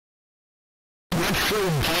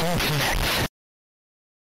Game Connect.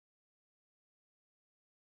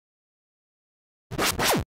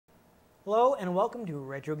 Hello and welcome to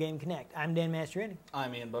Retro Game Connect. I'm Dan Mastriani.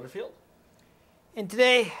 I'm Ian Butterfield. And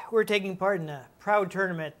today we're taking part in a proud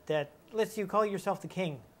tournament that lets you call yourself the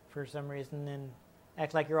king for some reason and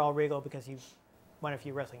act like you're all regal because you've won a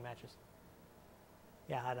few wrestling matches.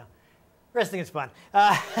 Yeah, I know. Wrestling is fun.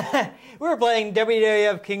 We're playing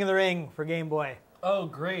WWF King of the Ring for Game Boy. Oh,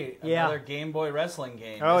 great. Yeah. Another Game Boy wrestling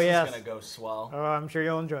game. Oh, this yes. is going to go swell. Oh, I'm sure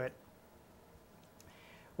you'll enjoy it.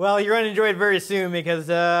 Well, you're going to enjoy it very soon because,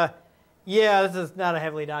 yeah, this is not a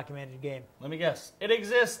heavily documented game. Let me guess. It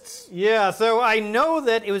exists. Yeah, so I know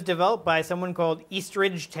that it was developed by someone called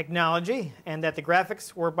Eastridge Technology and that the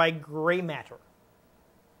graphics were by Gray Matter.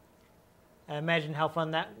 Imagine how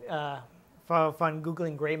fun that fun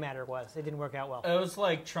Googling Gray Matter was. It didn't work out well. It was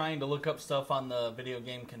like trying to look up stuff on the video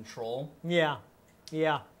game Control. Yeah.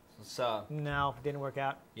 So, No, it didn't work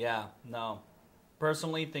out. yeah, no.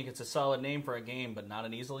 Personally, think it's a solid name for a game, but not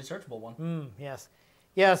an easily searchable one. Yes.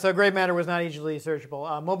 Yeah, so Gray Matter was not easily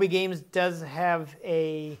searchable. Moby Games does have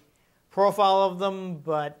a profile of them,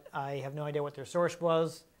 but I have no idea what their source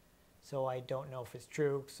was, so I don't know if it's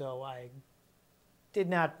true, so I did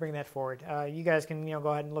not bring that forward. You guys can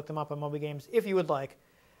go ahead and look them up on Moby Games if you would like.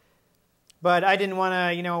 But I didn't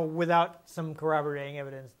want to, without some corroborating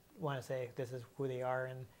evidence, want to say this is who they are.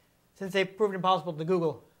 And since they've proven impossible to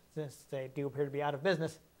Google, since they do appear to be out of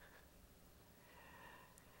business.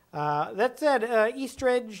 That said,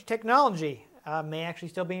 Eastridge Technology may actually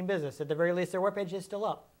still be in business. At the very least, their webpage is still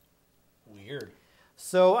up. Weird.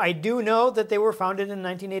 So I do know that they were founded in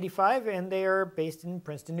 1985, and they are based in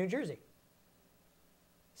Princeton, New Jersey.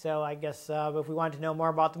 So I guess if we wanted to know more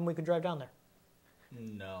about them, we could drive down there.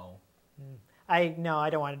 No. No,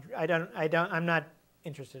 I don't want to. I'm not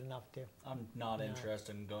interested enough to. I'm not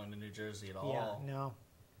interested in going to New Jersey at all. Yeah,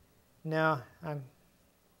 no.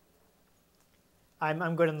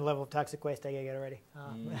 I'm good on the level of toxic waste I get already.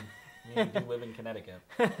 You do live in Connecticut.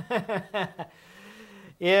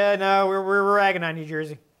 Yeah, no, we're ragging on New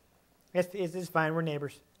Jersey. It's fine. We're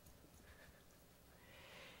neighbors.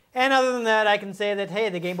 And other than that, I can say that, hey,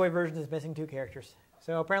 the Game Boy version is missing 2 characters.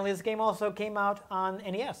 So apparently this game also came out on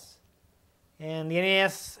NES. And the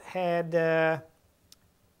NES had The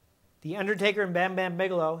Undertaker and Bam Bam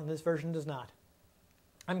Bigelow, and this version does not.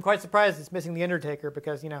 I'm quite surprised it's missing The Undertaker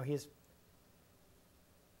because, he's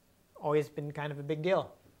always been kind of a big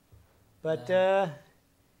deal. But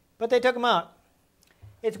they took him out.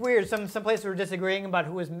 It's weird. Some places were disagreeing about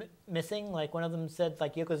who was missing. Like one of them said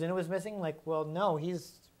like Yokozuna was missing. Like, well, no,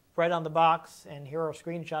 he's right on the box, and here are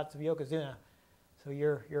screenshots of Yokozuna. So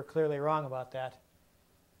you're clearly wrong about that.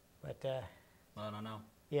 But I don't know.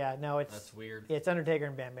 yeah, no, That's weird. It's Undertaker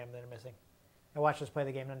and Bam Bam that are missing. I watched us play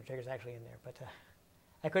the game, and Undertaker's actually in there, but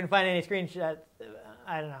I couldn't find any screenshots.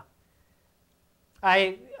 I don't know.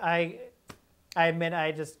 I admit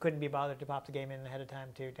I just couldn't be bothered to pop the game in ahead of time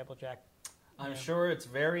to double check. I'm sure it's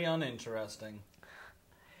very uninteresting.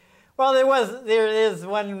 Well, there is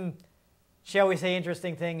one, shall we say,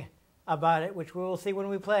 interesting thing about it, which we will see when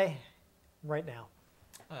we play right now.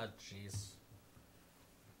 Ah, jeez.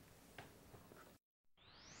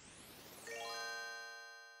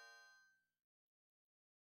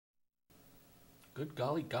 Good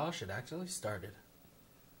golly gosh, it actually started.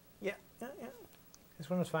 Yeah. This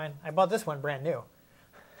one was fine. I bought this one brand new.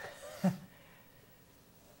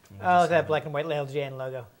 Oh, look at that black and white LJN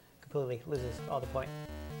logo. Completely loses all the point.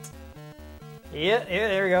 Yeah,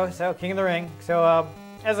 there we go. So, King of the Ring. So,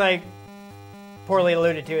 as I poorly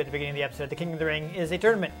alluded to at the beginning of the episode, the King of the Ring is a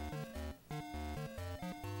tournament.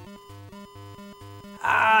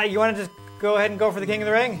 You want to just go ahead and go for the King of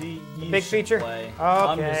the Ring? You big should feature? play. Okay.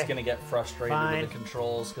 I'm just going to get frustrated Fine. with the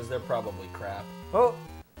controls because they're probably crap. Oh,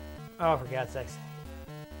 for God's sakes.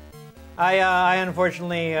 I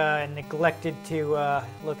unfortunately neglected to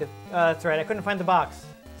look at... that's right, I couldn't find the box,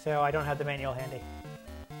 so I don't have the manual handy.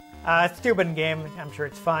 It's a stupid game. I'm sure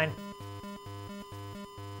it's fine.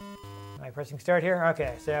 Am I pressing start here?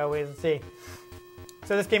 Okay, so let's see.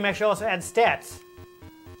 So this game actually also adds stats.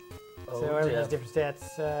 Oh, So everyone has different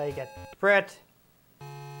stats. You got Brett.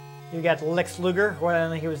 You got Lex Luger.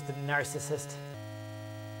 Well, he was the narcissist.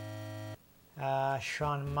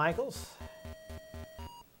 Shawn Michaels.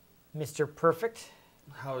 Mr. Perfect.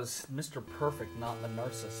 How is Mr. Perfect not the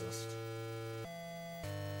narcissist?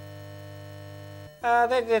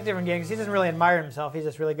 They're different games. He doesn't really admire himself. He's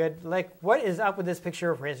just really good. Like, what is up with this picture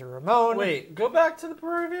of Razor Ramon? Wait, go back to the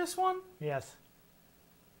previous one? Yes.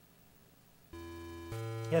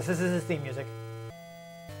 Yes, this is his theme music.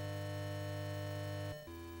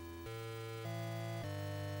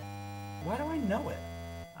 Why do I know it?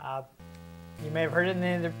 You may have heard it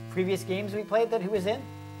in the previous games we played that he was in.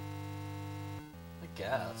 I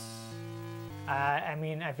guess. I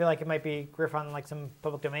mean, I feel like it might be riff on like some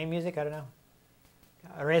public domain music. I don't know.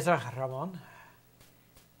 Reza Ramon.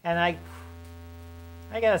 And I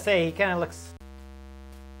gotta say, he kind of looks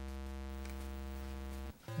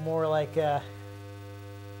more like I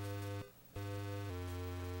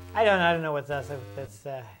don't know what's that. That's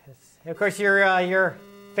of course your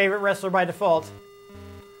favorite wrestler by default.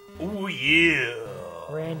 Oh yeah.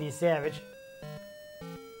 Randy Savage.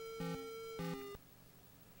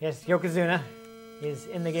 Yes, Yokozuna is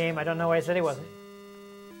in the game. I don't know why I said he wasn't.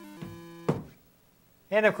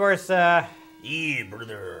 And of course, Yeah,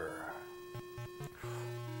 brother.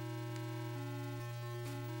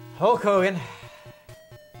 Hulk Hogan.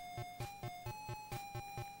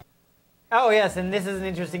 Oh yes, and this is an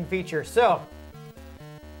interesting feature. So,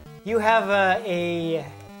 you have a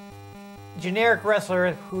generic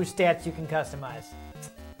wrestler whose stats you can customize,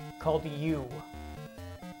 called You.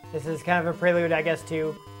 This is kind of a prelude, I guess,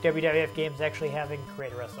 to WWF games actually having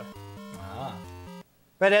Create a Wrestler. Ah.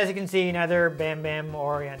 But as you can see, neither Bam Bam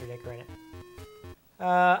or Undertaker in it.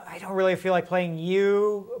 I don't really feel like playing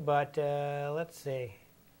You, but let's see.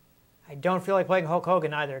 I don't feel like playing Hulk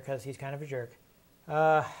Hogan either, because he's kind of a jerk.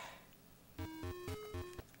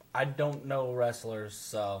 I don't know wrestlers,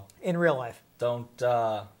 so In real life. don't.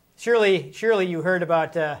 Surely you heard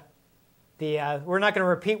about the. We're not going to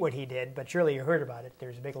repeat what he did, but surely you heard about it.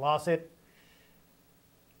 There's a big lawsuit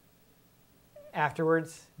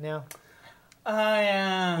afterwards. No.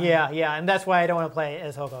 Yeah. Yeah, and that's why I don't want to play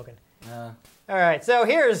as Hulk Hogan. All right, so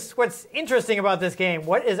here's what's interesting about this game.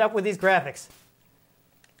 What is up with these graphics?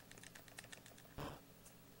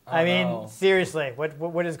 I mean, seriously,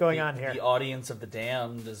 what is going on here? The audience of the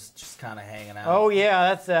damned is just kind of hanging out. Oh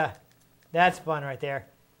yeah, that's fun right there.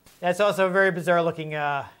 That's also a very bizarre looking.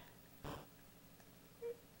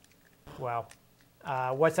 Wow,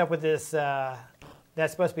 what's up with this?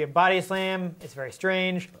 That's supposed to be a body slam. It's very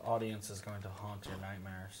strange. The audience is going to haunt your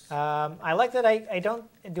nightmares. I like that. I don't.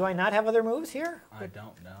 Do I not have other moves here? I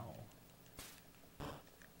don't know.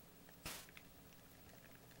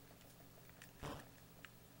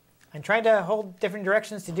 I'm trying to hold different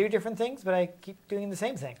directions to do different things, but I keep doing the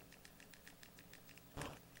same thing.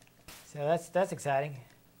 So that's exciting.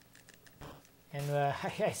 And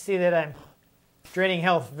I see that I'm draining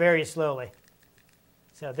health very slowly.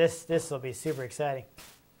 So this will be super exciting.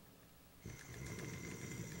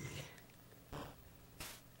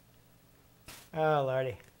 Oh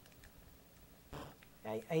lordy.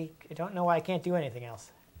 I don't know why I can't do anything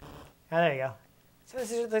else. Oh, there you go. So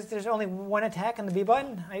there's only one attack on the B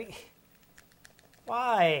button?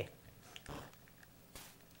 Why?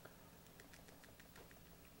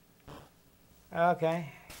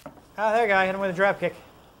 Okay. Oh, there you go. I hit him with a drop kick.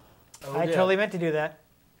 Oh, I totally meant to do that.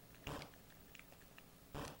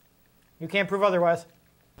 You can't prove otherwise.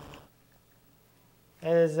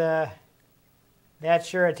 That is, that's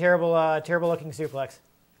sure a terrible looking suplex.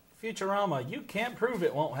 Futurama, you can't prove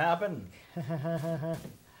it won't happen.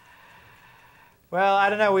 Well, I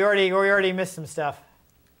don't know. We already missed some stuff.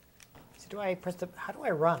 So do I press the? How do I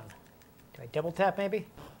run? Do I double tap maybe?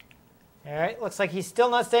 All right. Looks like he's still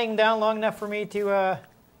not staying down long enough for me to.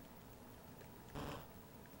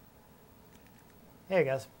 There he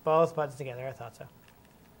goes. Both buttons together. I thought so.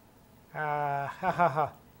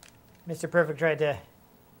 Mr. Perfect tried to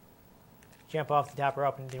jump off the top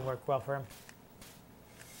rope and it didn't work well for him.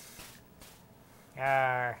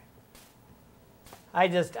 I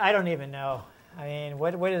don't even know. I mean,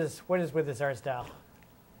 what is with this art style?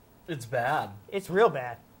 It's bad. It's real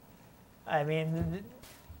bad. I mean,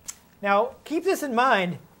 now keep this in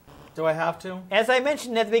mind. Do I have to? As I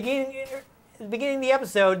mentioned at the beginning of the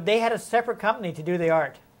episode, they had a separate company to do the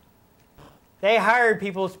art. They hired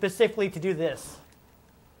people specifically to do this.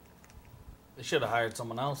 They should have hired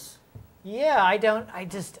someone else. Yeah, I don't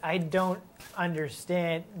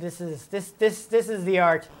understand. This is the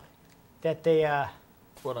art that they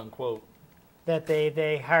Quote unquote. that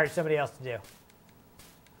they hired somebody else to do.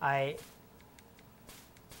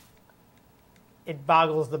 It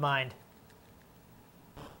boggles the mind.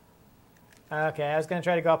 Okay, I was going to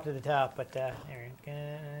try to go up to the top, but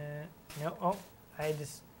no. Oh, I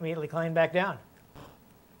just immediately climbed back down.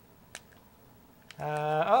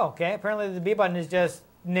 Oh, okay. Apparently the B button is just,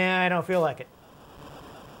 nah, I don't feel like it.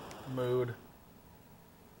 Mood.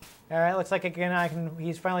 All right, looks like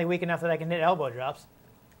he's finally weak enough that I can hit elbow drops.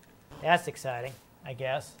 That's exciting, I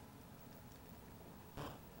guess.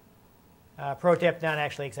 Pro tip, not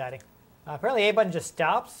actually exciting. Apparently A button just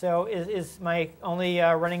stops, so is my only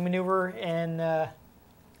running maneuver in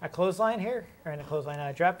a clothesline here, or a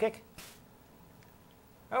clothesline drop kick.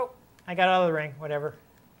 Oh, I got out of the ring. Whatever,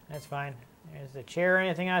 that's fine. There's a chair or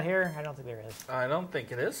anything out here? I don't think there is. I don't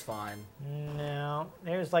think it is fine. No,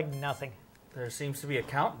 there's like nothing. There seems to be a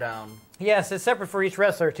countdown. Yes, it's separate for each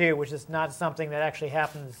wrestler too, which is not something that actually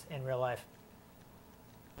happens in real life.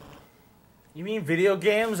 You mean video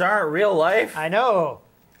games aren't real life? I know,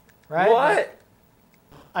 right? What?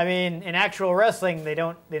 I mean, in actual wrestling, they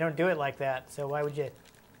don't do it like that. So why would you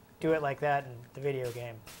do it like that in the video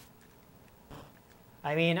game?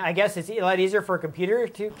 I mean, I guess it's a lot easier for a computer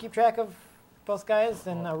to keep track of both guys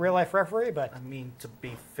than a real life referee, but I mean, to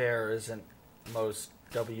be fair, isn't most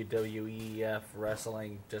WWF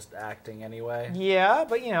wrestling just acting anyway? yeah,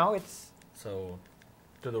 but you know, So,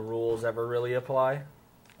 do the rules ever really apply?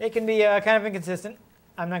 it can be kind of inconsistent.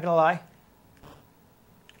 I'm not gonna lie.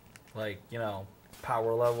 Like, you know,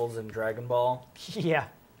 power levels in Dragon Ball? Yeah.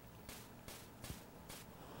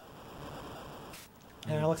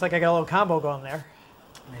 And it looks like I got a little combo going there.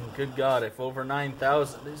 I mean, good God, if over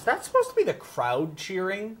 9,000... Is that supposed to be the crowd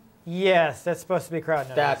cheering? Yes, that's supposed to be crowd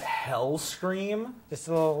noise. That hell scream? Just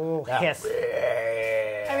a little hiss.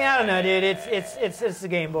 I mean, I don't know, dude. It's a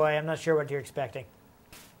Game Boy. I'm not sure what you're expecting.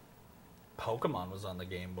 Pokemon was on the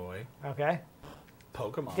Game Boy. Okay.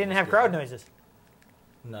 Pokemon Didn't was have good. crowd noises.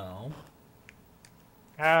 No.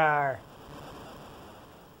 Arr.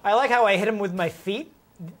 I like how I hit him with my feet,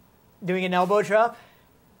 doing an elbow drop.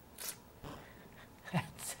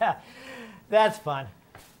 That's fun.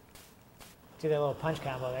 Do that little punch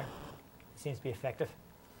combo there. Seems to be effective.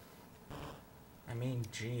 I mean,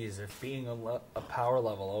 geez, if being a power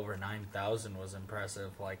level over 9,000 was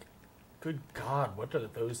impressive, like, good God, what are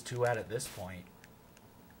those two at this point?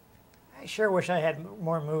 I sure wish I had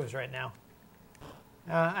more moves right now.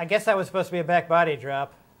 I guess that was supposed to be a back body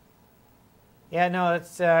drop. Yeah, no,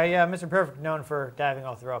 it's yeah, Mr. Perfect known for diving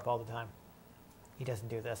off the rope all the time. He doesn't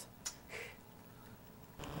do this.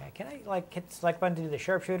 Yeah, can I like hit the select button to do the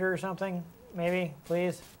sharpshooter or something? Maybe,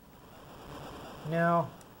 please. No,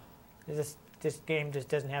 this game just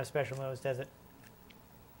doesn't have special moves, does it?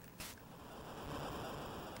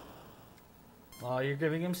 Oh, you're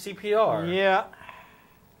giving him CPR. Yeah.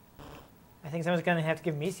 I think someone's gonna have to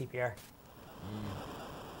give me CPR.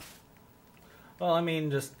 Well, I mean,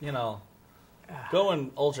 just, you know,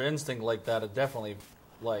 going Ultra Instinct like that, it definitely,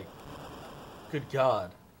 like, good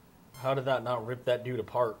God. How did that not rip that dude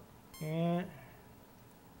apart? Yeah.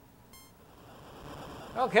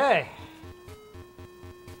 Okay.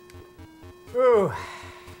 Ooh.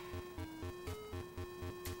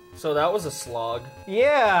 So that was a slog.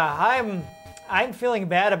 Yeah, I'm feeling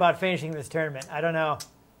bad about finishing this tournament. I don't know.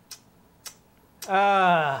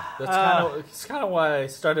 That's kind of why I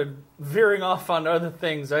started veering off on other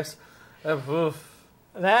things. Oof.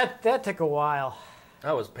 That took a while.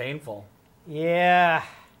 That was painful. Yeah.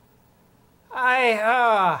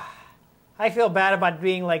 I feel bad about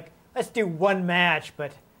being like, let's do one match,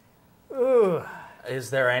 but ooh. Is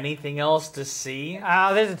there anything else to see?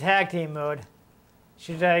 There's a tag team mode.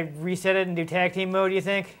 Should I reset it and do tag team mode, you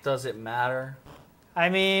think? Does it matter? I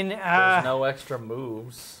mean, There's no extra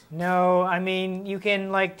moves. no, I mean, you can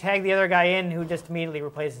like tag the other guy in who just immediately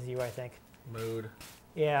replaces you, I think. Mood.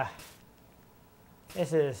 Yeah.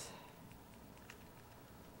 This is...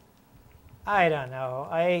 I don't know.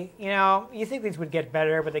 You know, you think these would get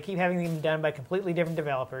better, but they keep having them done by completely different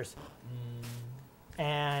developers.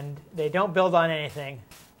 And they don't build on anything.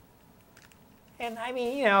 And I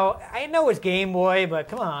mean, you know, I know it's Game Boy, but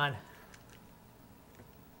come on.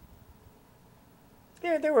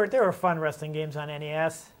 There were fun wrestling games on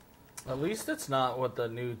NES. At least it's not what the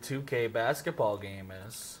new 2K basketball game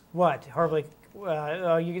is. What? Horribly...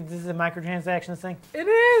 this is a microtransactions thing? It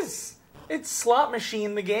is! It's Slot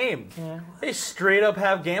Machine the game. Yeah. They straight up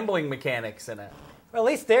have gambling mechanics in it. Well, at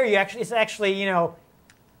least there it's actually, you know,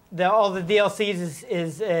 all the DLCs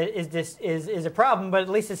is a problem, but at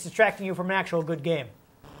least it's distracting you from an actual good game.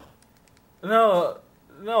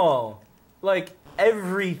 No. Like,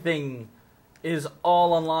 everything is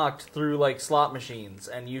all unlocked through, like, slot machines,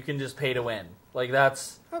 and you can just pay to win. Like,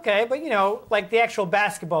 that's... Okay, but, you know, like, the actual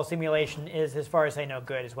basketball simulation is, as far as I know,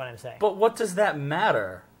 good, is what I'm saying. But what does that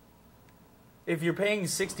matter? If you're paying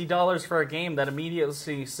 $60 for a game, that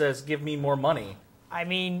immediately says, give me more money. I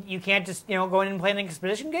mean, you can't just, you know, go in and play an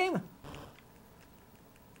exposition game?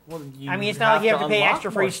 Well, I mean, it's not like you have to pay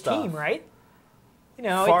extra for each team, right? You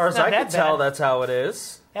know, as far it's as not I that can tell, bad. that's how it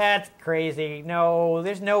is. That's crazy. No,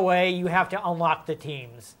 there's no way you have to unlock the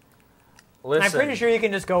teams. Listen, I'm pretty sure you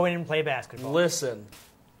can just go in and play basketball. Listen.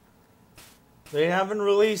 They haven't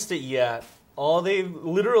released it yet.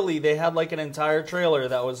 They had like an entire trailer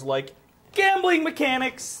that was like Gambling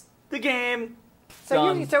mechanics. The game.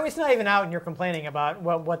 So it's not even out, and you're complaining about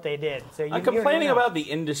what they did. So I'm complaining about the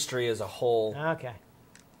industry as a whole. Okay.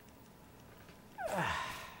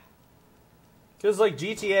 Because like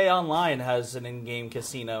GTA Online has an in-game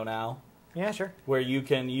casino now. Yeah, sure. Where you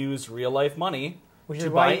can use real-life money Which to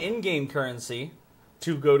is buy why in-game currency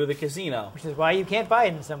to go to the casino. Which is why you can't buy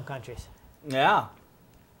it in some countries. Yeah.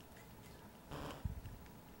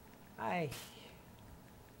 I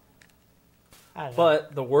don't know.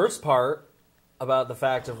 But the worst part about the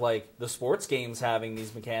fact of like the sports games having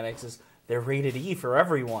these mechanics is they're rated E for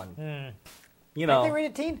everyone. You know. Aren't they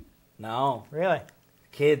rated teen? No. Really?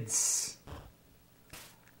 Kids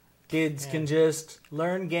can just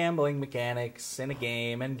learn gambling mechanics in a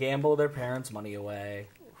game and gamble their parents' money away.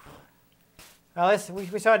 Well,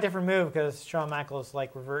 we saw a different move because Shawn Michaels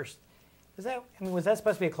like reversed. Was that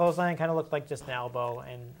supposed to be a clothesline? Kind of looked like just an elbow,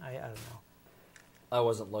 and I don't know. I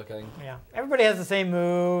wasn't looking. Yeah, everybody has the same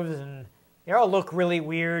moves, and they all look really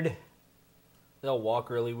weird. They all walk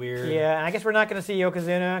really weird. Yeah, and I guess we're not going to see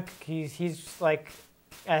Yokozuna. He's like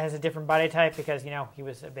has a different body type because he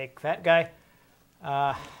was a big fat guy.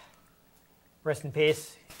 Rest in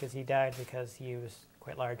peace, because he died because he was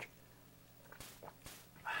quite large.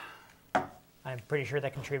 I'm pretty sure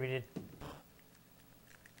that contributed.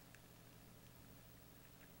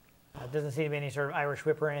 Doesn't seem to be any sort of Irish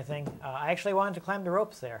whip or anything. I actually wanted to climb the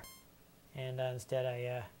ropes there, and instead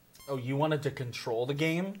I... Oh, you wanted to control the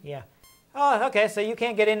game? Yeah. Oh, okay, so you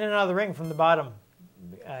can't get in and out of the ring from the bottom.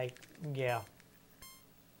 Yeah.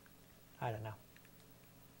 I don't know.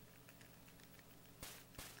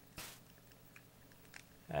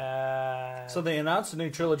 So they announced a new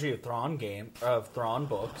trilogy of Thrawn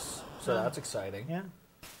books, so that's exciting. Yeah.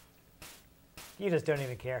 You just don't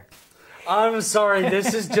even care. I'm sorry,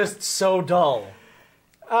 this is just so dull.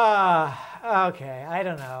 Okay, I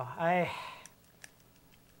don't know.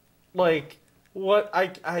 Like, what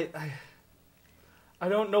I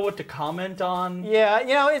don't know what to comment on.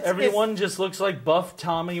 Yeah, everyone just looks like buff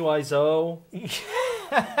Tommy Wiseau.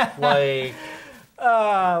 Like,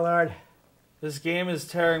 oh Lord. This game is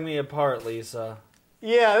tearing me apart, Lisa.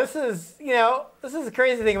 Yeah, this is the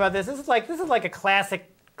crazy thing about this. This is like a classic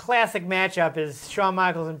matchup is Shawn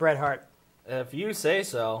Michaels and Bret Hart. If you say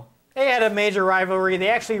so. They had a major rivalry. They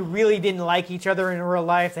actually really didn't like each other in real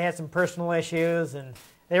life. They had some personal issues, and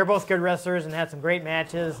they were both good wrestlers and had some great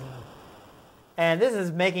matches. And this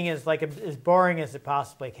is making it as boring as it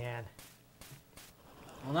possibly can.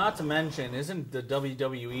 Well, not to mention, isn't the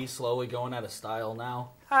WWE slowly going out of style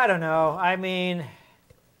now? I don't know. I mean,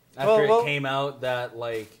 after it came out that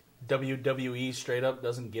like WWE straight up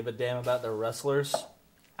doesn't give a damn about their wrestlers.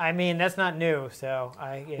 I mean, that's not new. So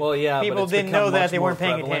people didn't know that they weren't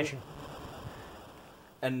paying attention.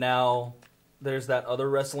 And now there's that other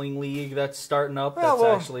wrestling league that's starting up that's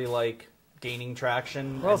actually like gaining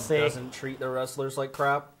traction and doesn't treat their wrestlers like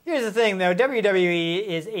crap. Here's the thing, though. WWE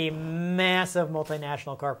is a massive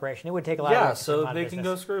multinational corporation. It would take a lot of work to so come out of they business. can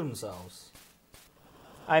go screw themselves.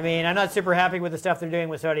 I mean, I'm not super happy with the stuff they're doing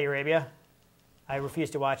with Saudi Arabia. I refuse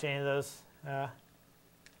to watch any of those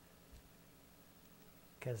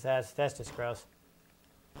because that's just gross.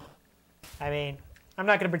 I mean, I'm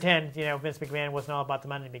not going to pretend, Vince McMahon wasn't all about the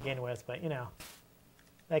money to begin with, but,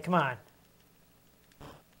 like, come on.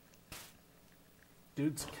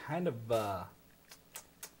 Dude's kind of a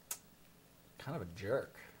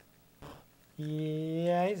jerk.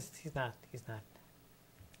 Yeah, he's not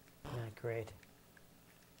great.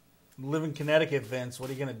 Live in Connecticut, Vince. What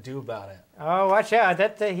are you gonna do about it? Oh, watch out!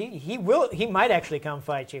 He might actually come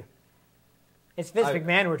fight you. It's Vince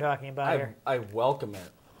McMahon we're talking about here. I welcome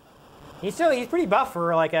it. He's pretty buff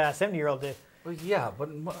for like a 70-year-old dude. Well, yeah, but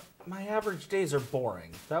my average days are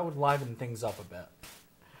boring. That would liven things up a bit.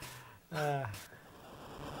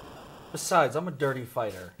 Besides, I'm a dirty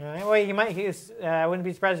fighter. Well, I wouldn't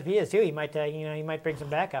be surprised if he is too. He might, he might bring some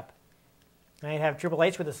backup. Might have Triple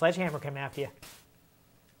H with a sledgehammer come after you.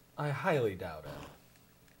 I highly doubt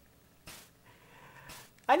it.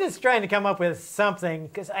 I'm just trying to come up with something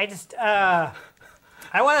because I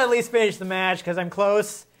want to at least finish the match because I'm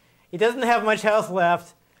close. He doesn't have much health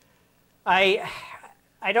left. I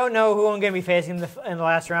don't know who I'm going to be facing in the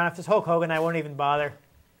last round. If it's Hulk Hogan, I won't even bother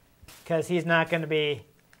because he's not going to be.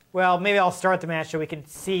 Well, maybe I'll start the match so we can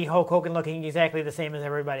see Hulk Hogan looking exactly the same as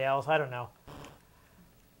everybody else. I don't know.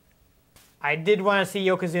 I did want to see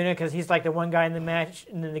Yokozuna because he's like the one guy in the match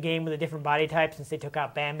in the game with a different body type since they took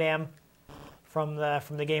out Bam Bam from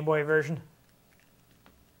the Game Boy version.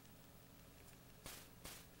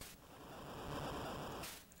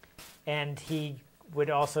 And he would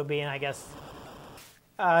also be in, I guess,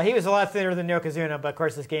 He was a lot thinner than Yokozuna, but of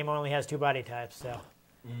course this game only has 2 body types, so.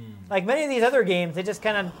 Like many of these other games, they just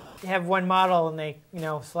kind of have one model and they,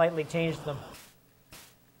 slightly change them.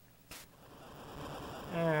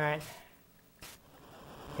 Alright.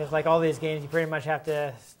 Because like all these games, you pretty much have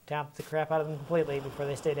to stomp the crap out of them completely before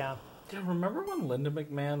they stay down. Yeah, remember when Linda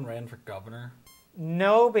McMahon ran for governor?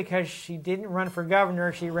 No, because she didn't run for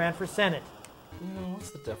governor, she ran for Senate.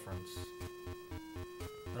 What's the difference?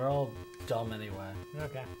 They're all dumb anyway.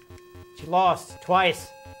 Okay. She lost twice.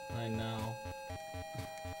 I know.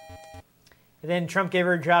 And then Trump gave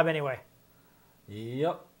her a job anyway.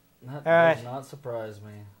 Yep. That does not surprise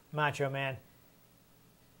me. Macho Man.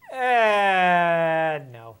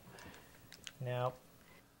 No. No.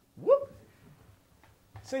 Whoop.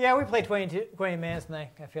 So yeah, we played 20 minutes, and I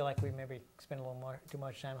feel like we maybe spent a little too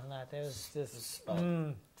much time on that. It was just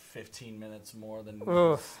about 15 minutes more than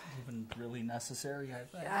even really necessary, I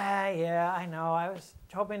think. Yeah, I know. I was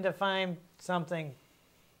hoping to find something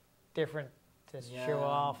different to show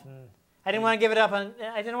off, and I didn't want to give it up. I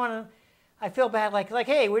didn't want to. I feel bad. Like,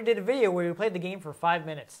 hey, we did a video where we played the game for 5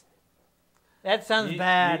 minutes. That sounds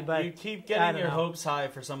bad, but you keep getting your hopes high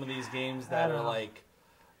for some of these games that are like,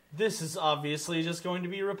 this is obviously just going to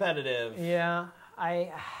be repetitive. Yeah,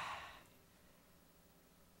 I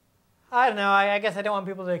don't know. I guess I don't want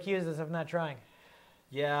people to accuse us of not trying.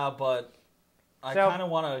 Yeah, but I kind of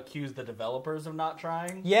want to accuse the developers of not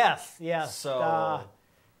trying. Yes. So,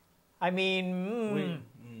 I mean,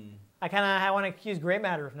 I kind of want to accuse Grey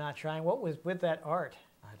Matter of not trying. What was with that art?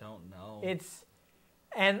 I don't know.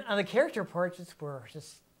 And on the character parts, it's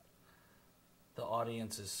just the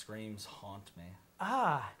audience's screams haunt me.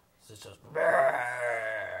 It's just.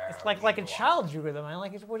 It's like a child drew them. I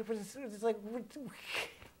like it's like.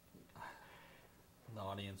 The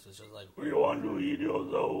audience is just like, we want to eat your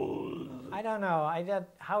souls. I don't know.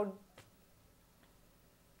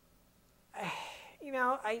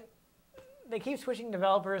 They keep switching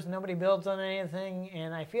developers. Nobody builds on anything,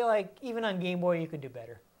 and I feel like even on Game Boy you could do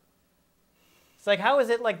better. It's like, how is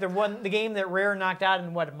it like the game that Rare knocked out in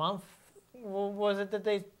a month? Was it that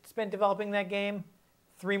they spent developing that game?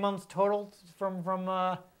 3 months total from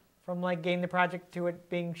like getting the project to it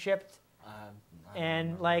being shipped.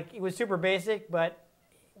 And like it was super basic, but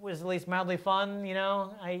it was at least mildly fun.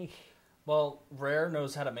 Well, Rare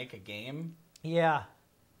knows how to make a game. Yeah.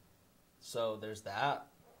 So there's that.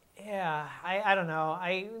 Yeah, I don't know.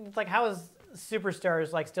 It's like, how is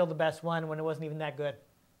Superstars like still the best one when it wasn't even that good?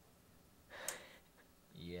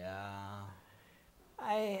 Yeah.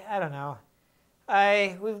 I don't know.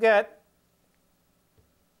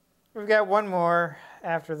 We've got one more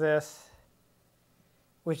after this,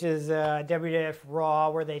 which is WWF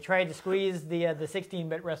Raw, where they tried to squeeze the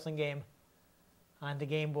 16-bit wrestling game onto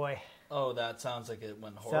Game Boy. Oh, that sounds like it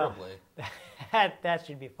went horribly. So, that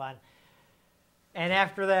should be fun. And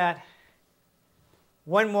after that,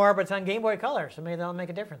 one more, but it's on Game Boy Color, so maybe that'll make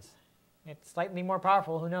a difference. It's slightly more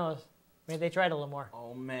powerful, who knows? Maybe they tried a little more.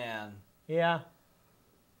 Oh, man. Yeah.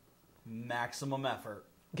 Maximum effort.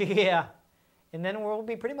 Yeah. And then we'll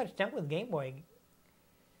be pretty much done with Game Boy.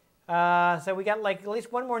 So we got like at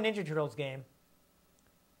least one more Ninja Turtles game.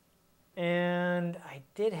 And I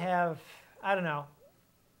did have, I don't know.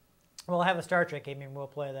 We'll have a Star Trek game and we'll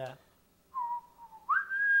play that.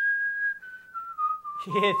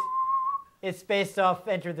 It's based off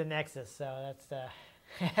Enter the Nexus, so that's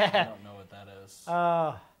I don't know what that is.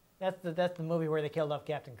 That's the movie where they killed off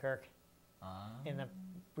Captain Kirk in a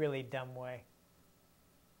really dumb way.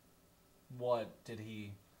 What, did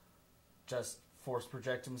he just force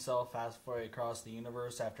project himself halfway across the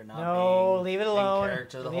universe after not being leave it alone. in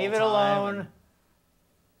character the whole time? Leave it alone.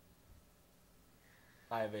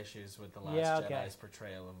 I have issues with The Last Jedi's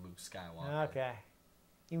portrayal of Luke Skywalker. Okay.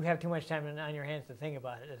 You have too much time on your hands to think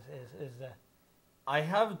about it. I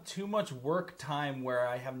have too much work time where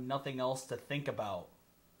I have nothing else to think about.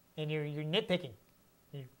 And you're nitpicking.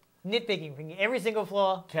 You're nitpicking from every single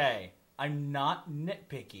flaw. Okay, I'm not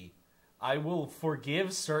nitpicky. I will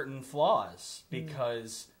forgive certain flaws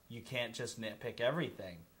because you can't just nitpick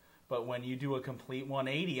everything. But when you do a complete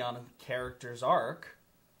 180 on a character's arc,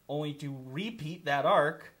 only to repeat that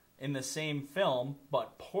arc in the same film,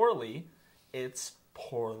 but poorly, it's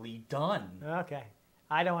poorly done. Okay.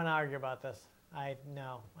 I don't want to argue about this. I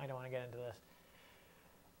don't want to get into this.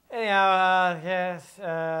 Anyhow, yes,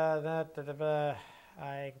 I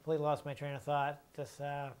completely lost my train of thought.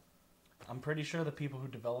 I'm pretty sure the people who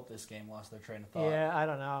developed this game lost their train of thought. Yeah, I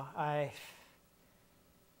don't know. I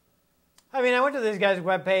mean, I went to these guys'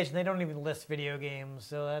 webpage and they don't even list video games,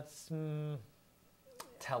 so that's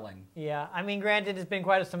telling. Yeah, I mean, granted, it's been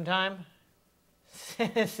quite some time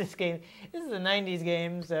this is a 90s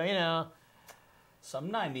game, so, you know. Some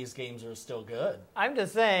 90s games are still good. I'm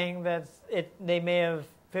just saying that they may have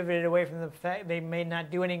pivoted away from the fact they may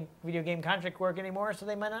not do any video game contract work anymore, so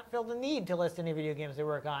they might not feel the need to list any video games they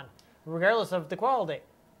work on, regardless of the quality.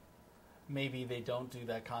 Maybe they don't do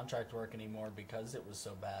that contract work anymore because it was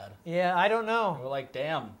so bad. Yeah, I don't know. We're like,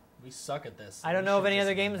 damn, we suck at this. I don't know of any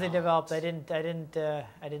other games they developed. I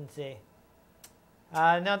didn't see.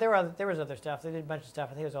 No, there was other stuff. They did a bunch of stuff.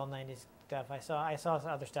 I think it was all 90s stuff. I saw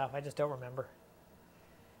other stuff. I just don't remember.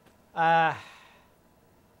 I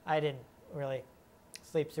didn't really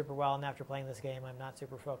sleep super well, and after playing this game, I'm not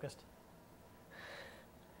super focused.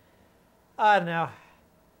 I don't know.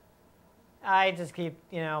 I just keep,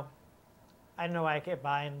 you know, I don't know why I keep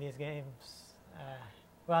buying these games.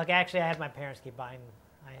 Well, actually, I had my parents keep buying them.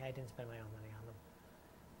 I didn't spend my own money on them.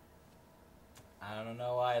 I don't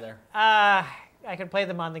know either. I could play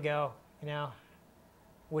them on the go, you know,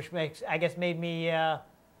 which made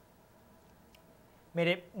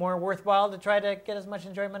it more worthwhile to try to get as much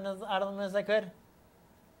enjoyment out of them as I could.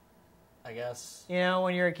 I guess. You know,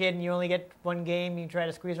 when you're a kid and you only get one game, you try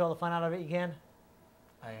to squeeze all the fun out of it you can.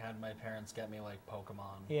 I had my parents get me like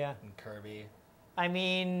Pokemon and Kirby. I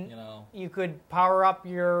mean, you know, you could power up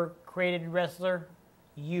your created wrestler,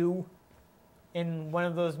 in one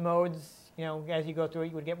of those modes. You know, as you go through it,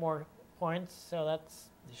 you would get more points. So that's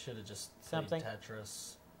you should have just something. played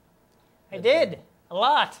Tetris. I did a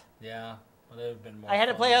lot. Yeah, but it would have been more. I had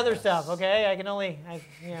to play other stuff. Okay, I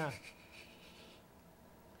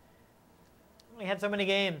had so many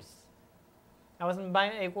games. I wasn't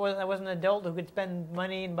an adult who could spend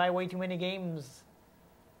money and buy way too many games.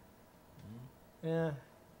 Yeah,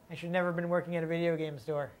 I should have never been working at a video game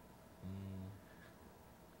store.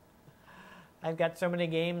 I've got so many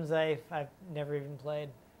games I've never even played.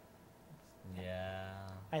 Yeah.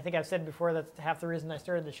 I think I've said before that's half the reason I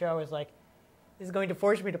started the show is like, this is going to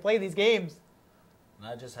force me to play these games. And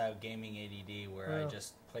I just have gaming ADD where I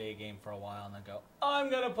just play a game for a while and then go, I'm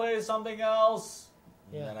going to play something else.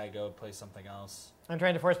 And then I go play something else. I'm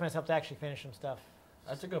trying to force myself to actually finish some stuff.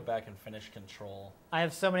 I have to go back and finish Control. I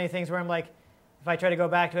have so many things where I'm like, if I try to go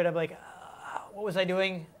back to it, I'm like, what was I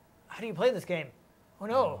doing? How do you play this game? Oh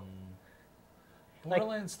no.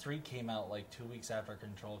 Borderlands 3 came out like 2 weeks after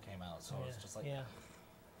Control came out, so it was just like... Yeah.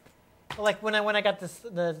 Like when I got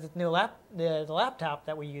the new laptop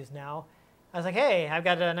that we use now, I was like, hey, I've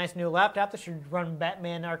got a nice new laptop that should run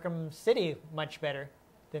Batman Arkham City much better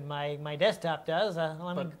than my desktop does.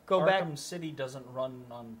 Let me go back. Arkham City doesn't run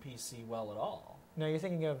on PC well at all. No, you're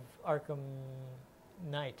thinking of Arkham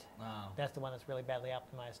Knight. Oh. That's the one that's really badly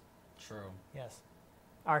optimized. True. Yes.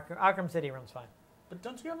 Arkham City runs fine. But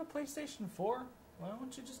don't you have a PlayStation 4? Why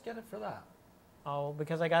don't you just get it for that? Oh,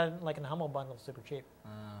 because I got it like in a Humble Bundle super cheap.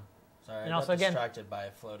 Sorry, and I got also distracted by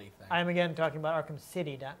a floaty thing. I'm again talking about Arkham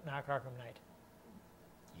City, not Arkham Knight.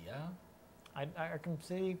 Yeah? Arkham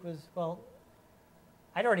City was, well,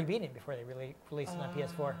 I'd already beaten it before they released it on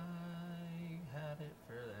PS4. I had it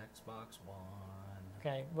for the Xbox One.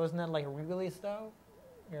 Okay, wasn't that like a re-release though?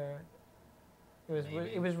 Or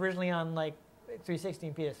it was originally on like 360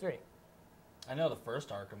 and PS3. I know the first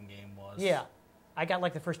Arkham game was. Yeah, I got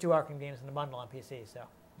like the first two Arkham games in the bundle on PC, so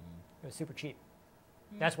it was super cheap.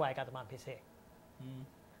 That's why I got them on PC.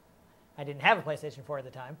 I didn't have a PlayStation 4 at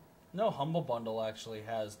the time. No, Humble Bundle actually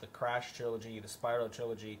has the Crash trilogy, the Spyro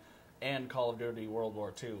trilogy, and Call of Duty World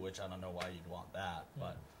War II, which I don't know why you'd want that,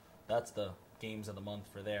 but that's the games of the month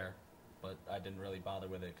for there. But I didn't really bother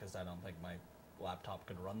with it because I don't think my laptop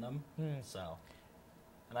could run them. So,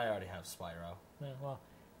 and I already have Spyro. Yeah, well,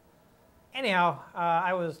 anyhow,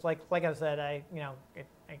 I was like I said, I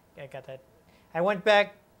got that. I went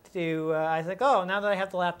back to. I was like, oh, now that I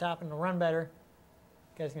have the laptop and it'll run better,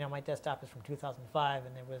 because my desktop is from 2005,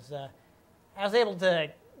 and it was. I was able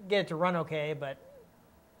to get it to run okay, but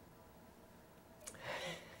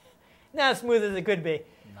not as smooth as it could be.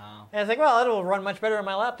 No. And I was like, well, it'll run much better on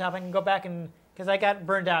my laptop. I can go back and because I got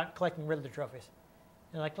burned out collecting Riddler trophies.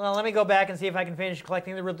 And like, well, let me go back and see if I can finish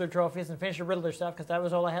collecting the Riddler trophies and finish the Riddler stuff because that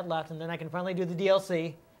was all I had left, and then I can finally do the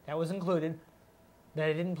DLC that was included that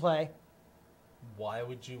I didn't play. Why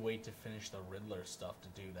would you wait to finish the Riddler stuff to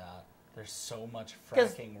do that? There's so much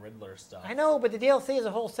fracking Riddler stuff. I know, but the DLC is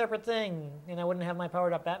a whole separate thing, and I wouldn't have my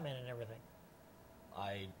powered up Batman and everything.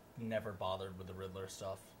 I never bothered with the Riddler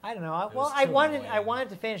stuff. I don't know. I wanted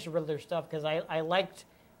to finish the Riddler stuff because I liked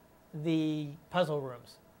the puzzle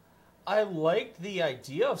rooms. I liked the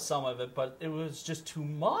idea of some of it, but it was just too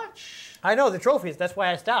much. I know, the trophies. That's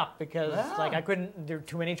why I stopped because like I couldn't. There were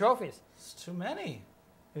too many trophies. It's too many.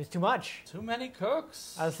 It was too much. Too many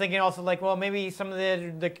cooks. I was thinking also like, well, maybe some of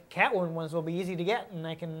the Catwoman ones will be easy to get, and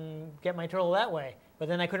I can get my turtle that way. But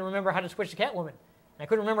then I couldn't remember how to switch to Catwoman. And I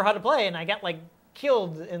couldn't remember how to play, and I got like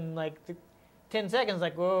killed in like 10 seconds.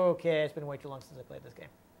 Like, whoa, okay, it's been way too long since I played this game.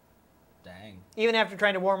 Dang. Even after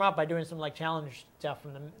trying to warm up by doing some like challenge stuff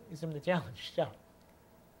from some of the challenge stuff.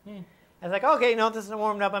 I was like, okay, no, this isn't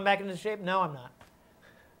warmed up. I'm back into shape. No, I'm not.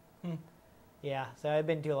 Yeah, so it'd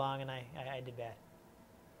been too long, and I did bad.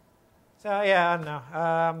 So yeah, I don't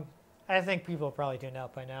know. I think people are probably tuned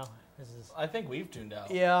out by now. I think we've tuned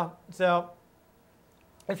out. Yeah. So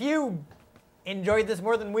if you enjoyed this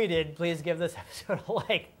more than we did, please give this episode a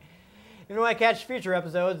like. If you want to catch future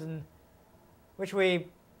episodes, in which we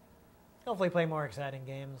hopefully play more exciting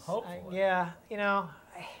games. Hopefully. Yeah. You know,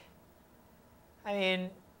 I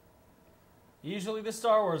mean. Usually the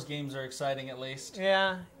Star Wars games are exciting, at least.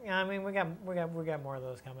 Yeah. I mean, we got more of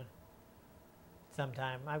those coming.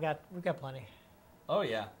 Sometime. We've got plenty. Oh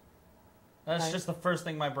yeah. That's just the first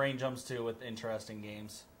thing my brain jumps to with interesting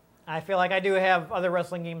games. I feel like I do have other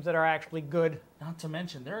wrestling games that are actually good. Not to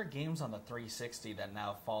mention, there are games on the 360 that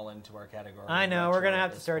now fall into our category. I know, we're gonna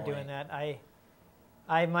have to start doing that.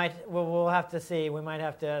 I might. We'll have to see. We might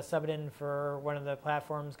have to sub it in for one of the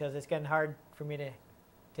platforms because it's getting hard for me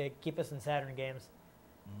to keep us in Saturn games.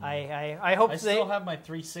 I hope I still have my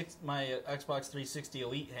Xbox 360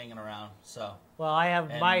 Elite hanging around. So. Well, I have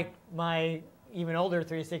my even older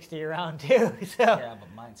 360 around too. So. Yeah, but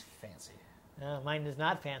mine's fancy. Mine is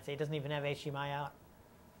not fancy. It doesn't even have HDMI out.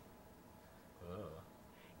 Ugh.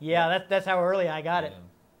 Yeah, that's how early I got it.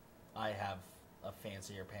 I have a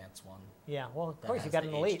fancier pants one. Yeah, well, of course you got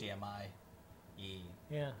an Elite. HDMI.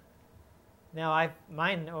 Yeah. Now I've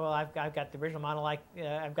got the original model.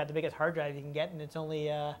 I've got the biggest hard drive you can get, and it's only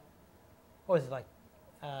what was it, like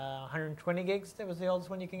 120 gigs? That was the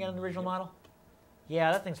oldest one you can get on the original model.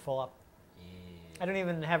 Yeah, that thing's full up. I don't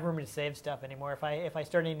even have room to save stuff anymore. If I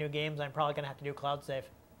start any new games, I'm probably gonna have to do cloud save.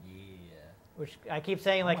 Yeah. Which I keep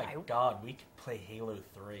saying, like, oh my God, we could play Halo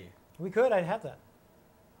 3. We could. I'd have that.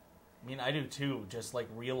 I mean, I do too. Just like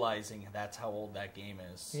realizing that's how old that game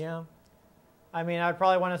is. Yeah. I mean, I'd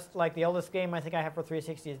probably want to, like, the oldest game I think I have for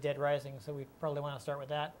 360 is Dead Rising, so we probably want to start with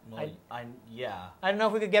that. Well, yeah. I don't know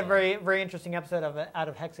if we could get very interesting episode of it out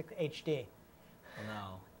of Hexic HD.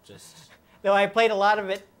 No, just. Though I played a lot of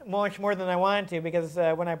it much more than I wanted to because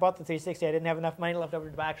when I bought the 360, I didn't have enough money left over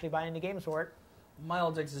to actually buy any games for it.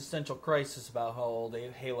 Mild existential crisis about how old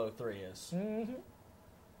Halo 3 is. Mm-hmm.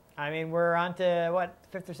 I mean, we're on to, what,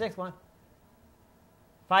 5th or 6th one?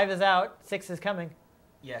 5 is out, 6 is coming.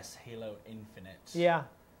 Yes, Halo Infinite. Yeah.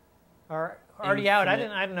 Or already out. I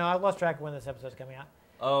don't know. I lost track of when this episode's coming out.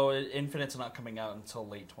 Oh, Infinite's not coming out until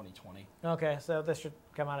late 2020. Okay, so this should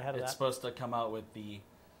come out ahead of that. It's supposed to come out with the,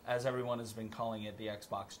 as everyone has been calling it, the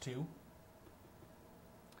Xbox 2.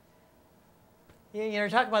 Yeah, you're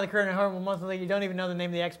talking about the current horrible monthly. You don't even know the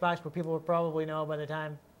name of the Xbox, but people will probably know by the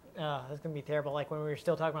time. That's going to be terrible. Like when we were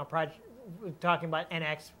still talking about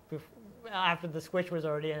NX after the Switch was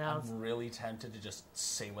already announced. I'm really tempted to just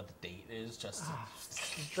say what the date is. Just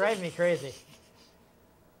it drives me crazy.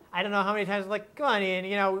 I don't know how many times I'm like, come on, Ian.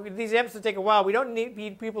 You know, these episodes take a while. We don't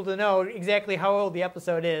need people to know exactly how old the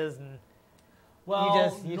episode is. And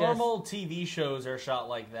well, normal TV shows are shot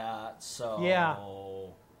like that, so yeah,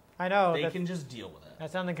 I know they can just deal with it.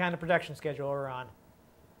 That's on the kind of production schedule we're on.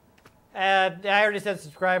 I already said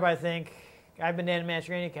subscribe, I think. I've been Dan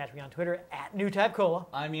Mastriani. Catch me on Twitter at NewTypeCola.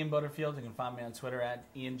 I'm Ian Butterfield. You can find me on Twitter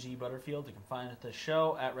at IanG Butterfield. You can find the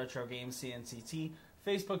show at RetroGamesCNCT,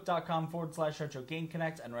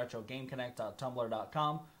 Facebook.com/RetroGameConnect, and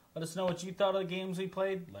RetroGameConnect.tumblr.com. Let us know what you thought of the games we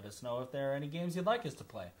played. Let us know if there are any games you'd like us to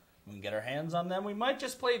play. We can get our hands on them. We might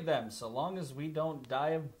just play them, so long as we don't die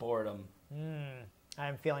of boredom.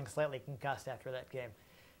 I'm feeling slightly concussed after that game.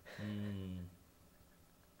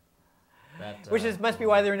 Which must be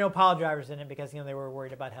why there are no pile drivers in it, because they were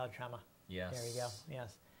worried about head trauma. Yes. There we go.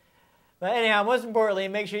 Yes. But anyhow, most importantly,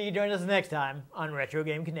 make sure you join us next time on Retro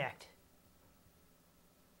Game Connect.